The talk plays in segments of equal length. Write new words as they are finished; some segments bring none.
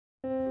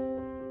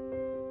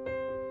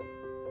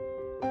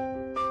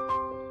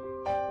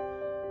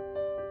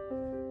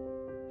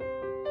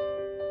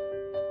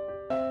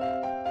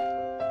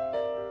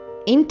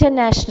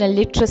International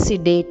Literacy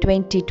Day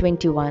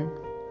 2021.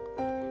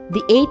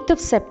 The 8th of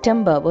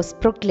September was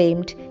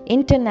proclaimed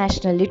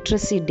International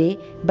Literacy Day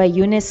by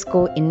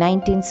UNESCO in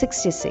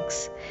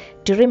 1966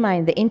 to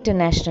remind the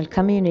international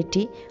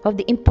community of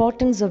the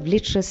importance of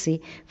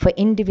literacy for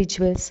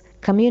individuals,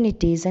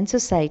 communities, and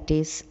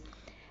societies,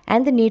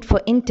 and the need for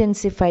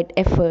intensified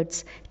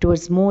efforts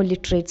towards more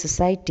literate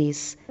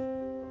societies.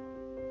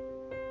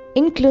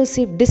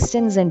 Inclusive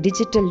distance and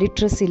digital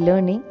literacy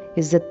learning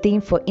is the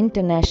theme for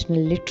International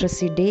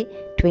Literacy Day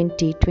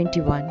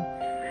 2021.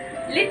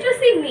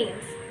 Literacy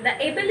means the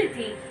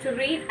ability to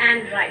read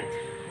and write.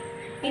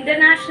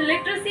 International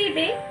Literacy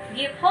Day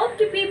gives hope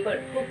to people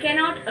who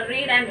cannot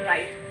read and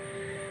write.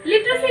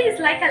 Literacy is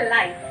like a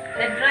light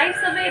that drives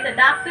away the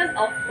darkness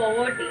of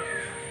poverty,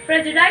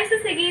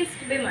 prejudices against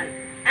women,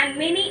 and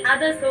many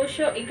other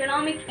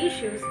socio-economic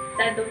issues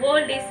that the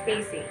world is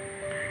facing.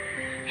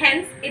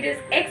 Hence, it is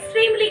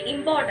extremely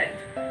important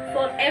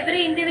for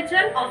every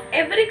individual of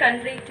every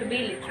country to be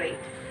literate.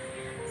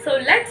 So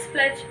let's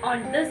pledge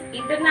on this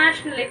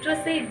International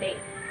Literacy Day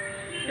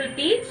to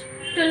teach,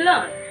 to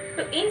learn,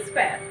 to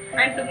inspire,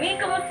 and to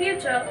make our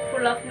future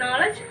full of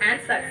knowledge and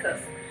success.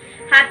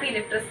 Happy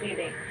Literacy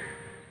Day.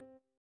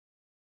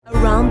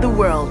 Around the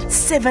world,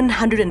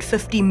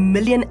 750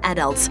 million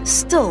adults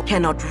still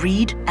cannot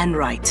read and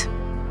write.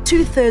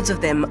 2/3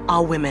 of them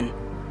are women,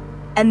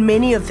 and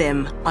many of them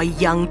are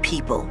young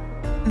people.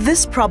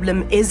 This problem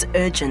is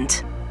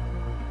urgent.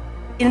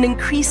 In an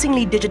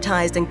increasingly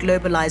digitized and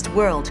globalized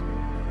world,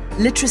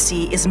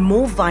 literacy is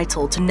more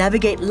vital to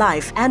navigate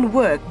life and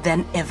work than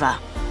ever.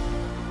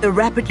 The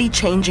rapidly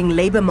changing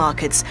labor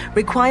markets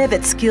require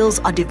that skills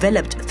are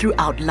developed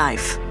throughout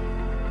life.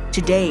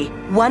 Today,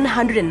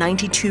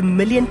 192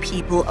 million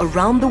people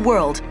around the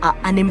world are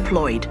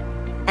unemployed,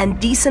 and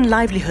decent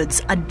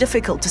livelihoods are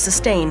difficult to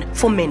sustain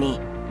for many.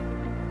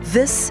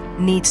 This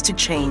needs to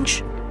change.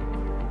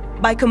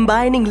 By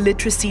combining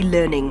literacy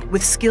learning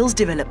with skills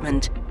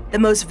development,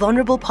 the most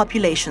vulnerable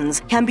populations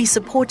can be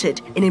supported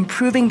in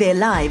improving their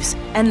lives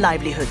and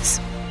livelihoods.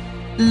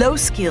 Low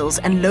skills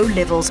and low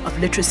levels of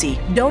literacy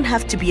don't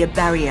have to be a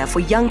barrier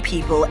for young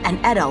people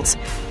and adults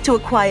to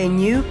acquire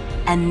new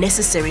and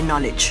necessary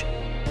knowledge.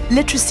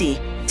 Literacy,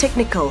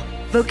 technical,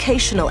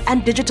 vocational,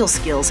 and digital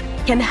skills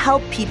can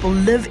help people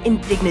live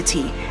in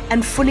dignity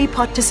and fully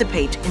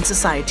participate in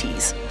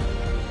societies.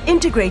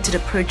 Integrated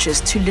approaches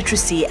to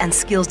literacy and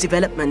skills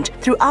development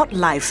throughout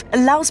life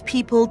allows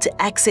people to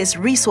access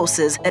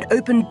resources that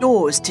open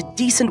doors to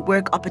decent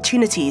work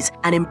opportunities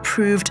and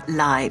improved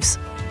lives.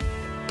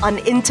 On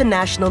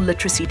International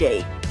Literacy Day,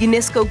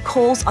 UNESCO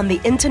calls on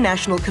the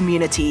international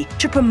community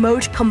to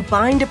promote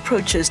combined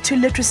approaches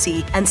to literacy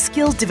and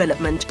skills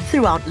development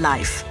throughout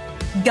life.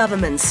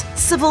 Governments,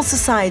 civil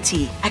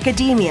society,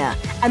 academia,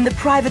 and the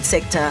private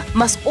sector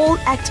must all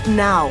act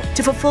now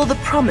to fulfill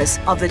the promise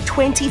of the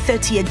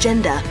 2030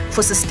 Agenda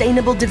for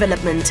Sustainable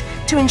Development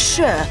to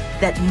ensure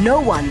that no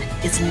one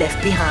is left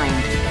behind.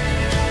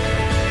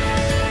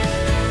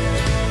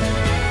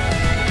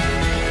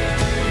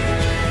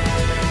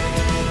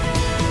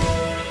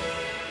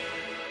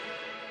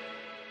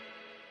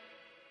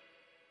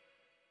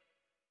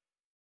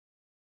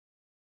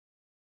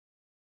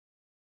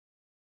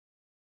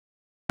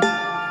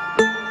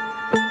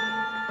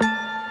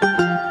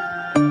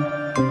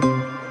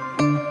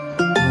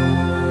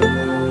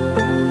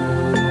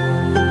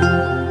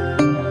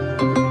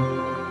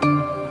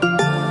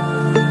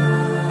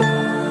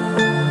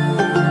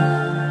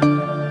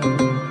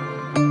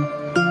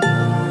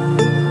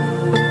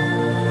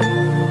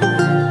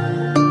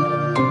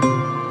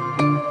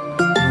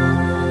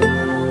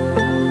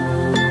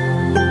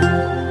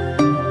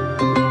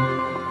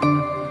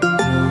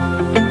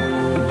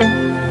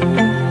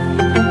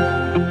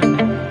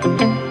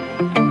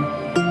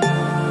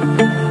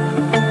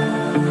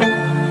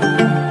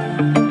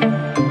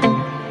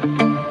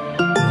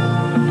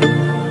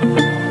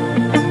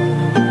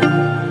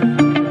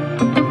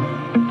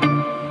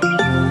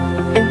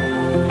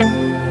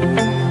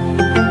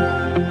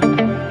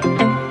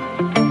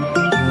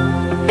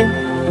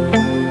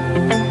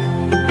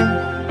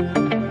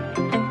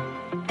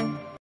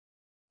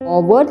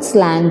 Forward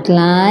slant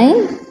line,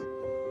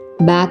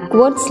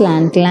 backward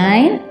slant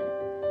line,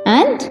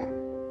 and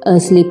a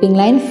sleeping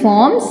line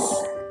forms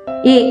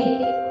A.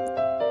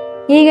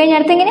 കഴിഞ്ഞ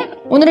അടുത്ത് എങ്ങനെയാ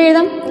ഒന്നുകൂടെ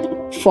എഴുതാം.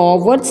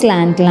 Forward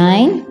slant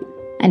line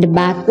and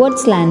backward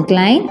slant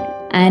line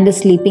and a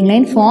sleeping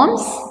line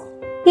forms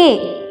A.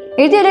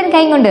 എഴുതിയോ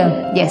കൈ കൊണ്ട്?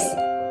 Yes.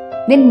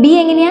 Then B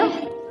എങ്ങനെയാ?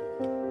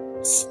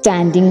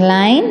 Standing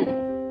line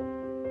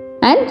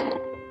and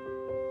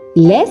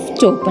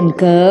left open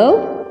curve.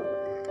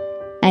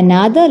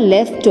 Another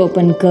left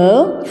open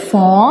curve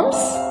forms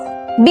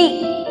B.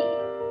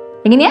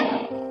 എങ്ങനെയാ?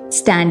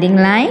 Standing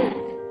line,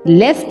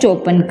 left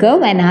open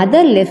curve,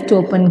 another left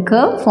open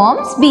curve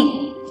forms B.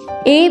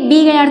 A, B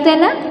കഴിഞ്ഞ അടുത്ത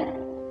എന്നാ?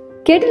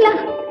 കേട്ടില്ല?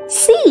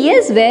 C.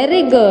 Yes,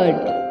 very good.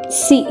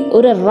 C.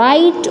 ഒരു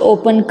right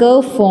open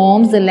curve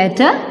forms the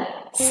letter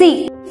C.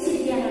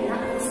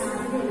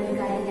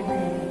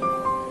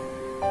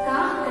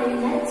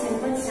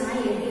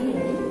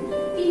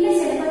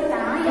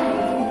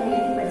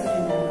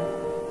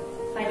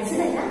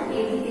 പഠിച്ചതെല്ലാം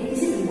എഴുതി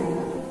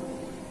തെറ്റിച്ചിട്ടുണ്ടാകും.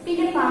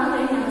 പിന്നെ പാ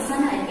കഴിഞ്ഞ്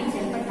അവസാനമായിരിക്കും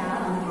ചിലപ്പോൾ ടാ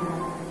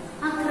വന്നിട്ടുണ്ടാകും.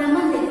 ആ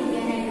ക്രമം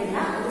തെറ്റിക്കാനായിട്ടുള്ള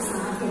ഒരു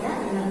സാധ്യത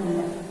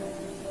നിങ്ങൾക്കുണ്ട്.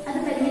 അത്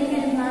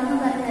പരിഹരിക്കാൻ മാർഗം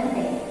പറഞ്ഞു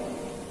തരട്ടെ?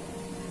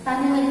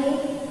 പറഞ്ഞു നോക്കിയേ.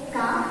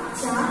 ക,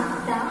 ച,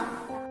 ട.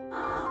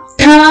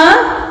 ഠ,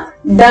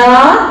 ഡ,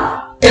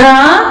 ഠ,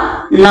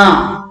 ണ.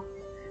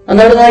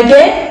 ഒന്നോട്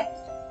നോക്കിയേ.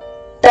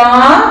 ട,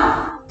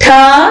 ഠ,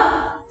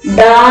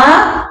 ഡ,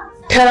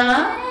 ഠ.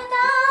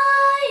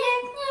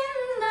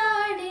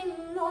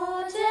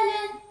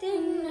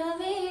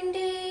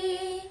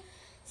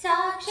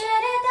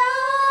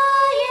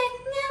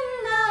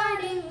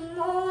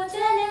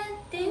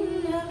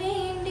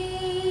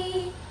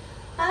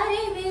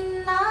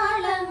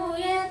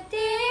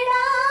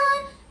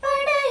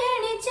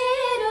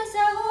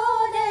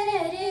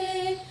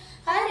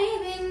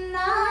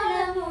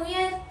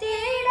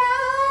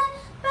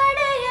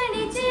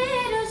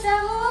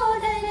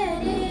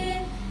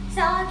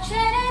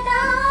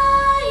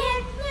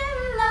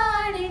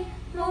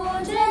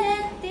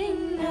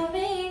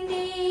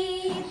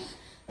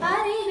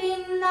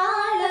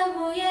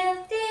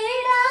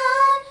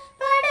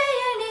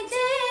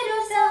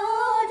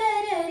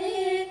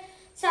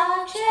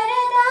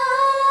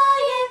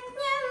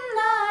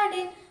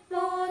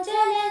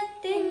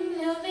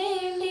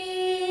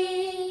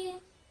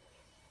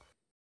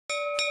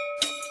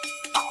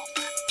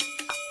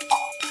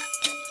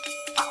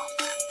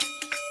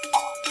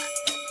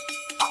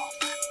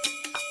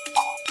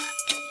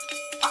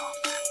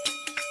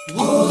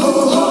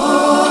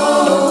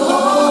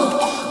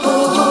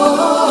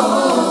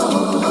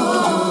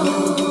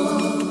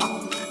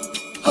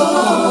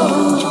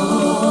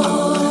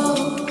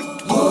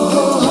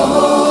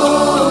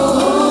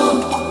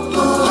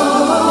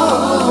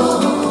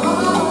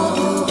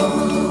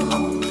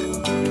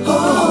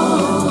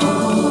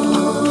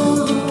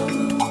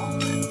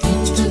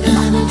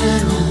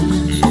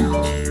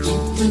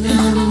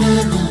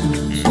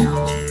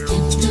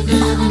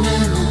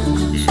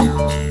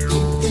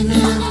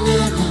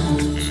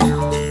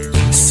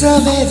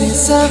 सवेरे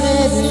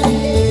सवेरे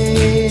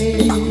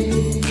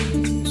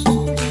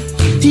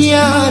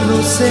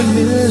यारों से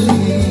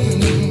मिलने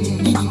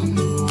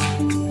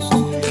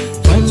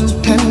बन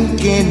ठन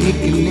के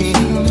निकले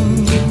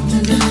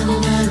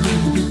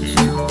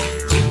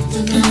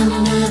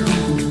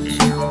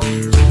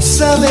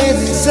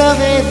सवेरे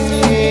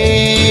सवेरे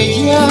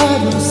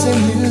यारों से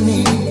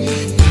मिलने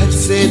घर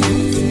से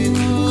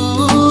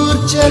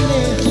दूर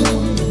चले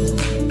हम,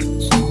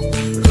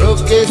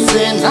 रोके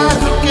से ना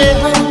रुके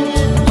हम,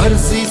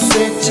 मर्जी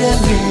से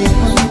चले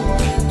हम,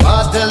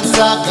 बादल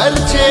सा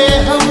गरजे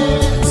हम,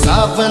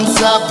 सावन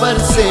सा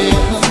बरसे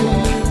हम,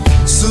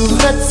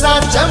 सूरज सा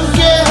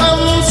चमके हम,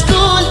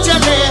 स्कूल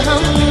चले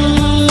हम,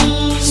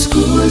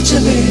 स्कूल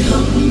चले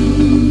हम,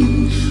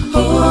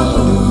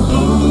 ओ